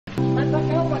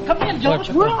Come in, Josh.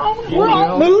 We're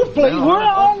on. Move, please. We're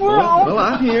on. Well,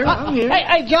 I'm here.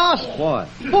 Hey, Josh. What?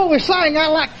 Before we sang, I'd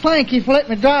like to thank you for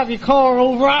letting me drive your car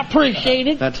over. I appreciate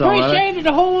it. That's all right. Appreciate it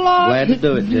a whole lot. Glad to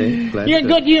do it, Jay. You're in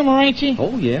good humor, ain't you?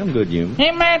 Oh, yeah, I'm good humor.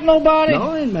 Ain't mad at nobody?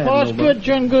 No, I ain't mad at Well, it's nobody. good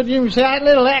you're in good humor. See, I had a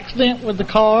little accident with the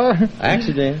car.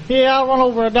 Accident? Yeah, I run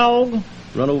over a dog.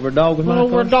 Run over a dog with my Run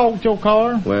over car? a dog with your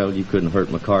car. Well, you couldn't hurt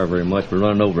my car very much for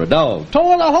running over a dog.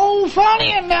 Tore the whole front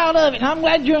end out of it. I'm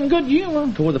glad you're in good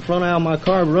humor. Tore the front out of my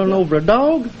car for running over a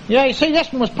dog? Yeah, you see,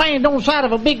 this one was painted on the side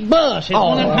of a big bus. It's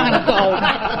one of them kind of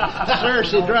dogs. Sir,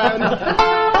 she's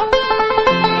driving.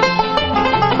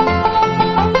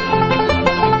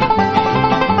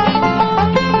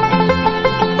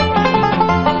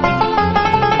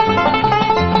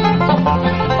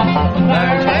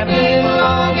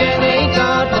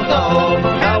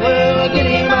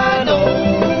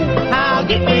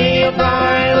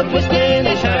 Twisting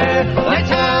his hair, that's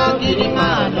how get him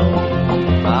I know.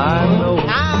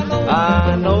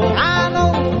 I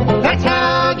know, that's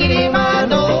how get him I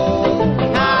know.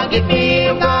 I'll get me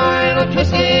a guy and a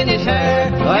twisting his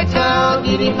hair, that's how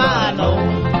get him I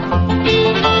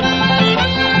know.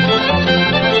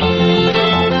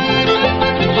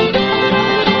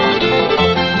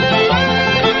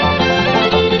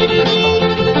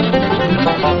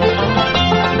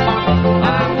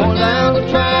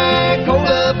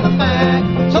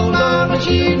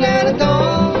 Shooting at a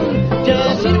dawn,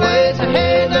 just in the ways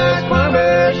ahead, there's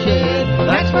farmer's shed.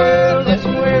 That's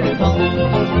where he bones.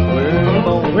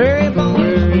 Where he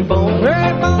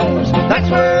bones. That's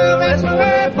where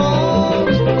he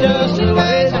bones. Just in the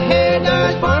ways ahead,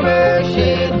 there's farmer's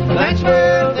shed. That's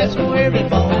where he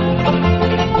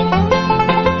bones.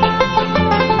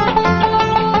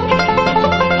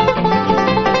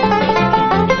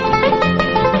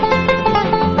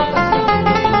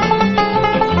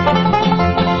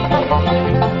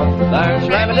 There's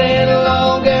rabbit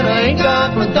along and I ain't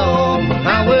got my dog.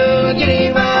 I will get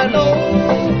him, I know.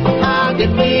 I'll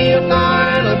get me a car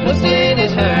and a twist in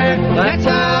his hair. That's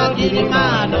how I'll get him,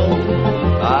 I know.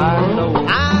 I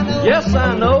know. Yes,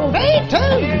 I know. Me too.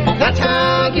 That's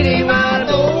how I'll get him, I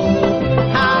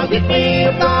know. I'll get me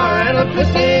a car and a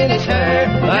twist in his hair.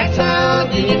 That's how I'll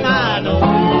get him, I know.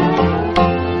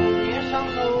 Yes,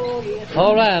 I know. Yes, I know.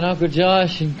 All right, Uncle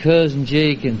Josh and Cousin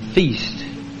Jake can feast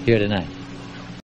here tonight.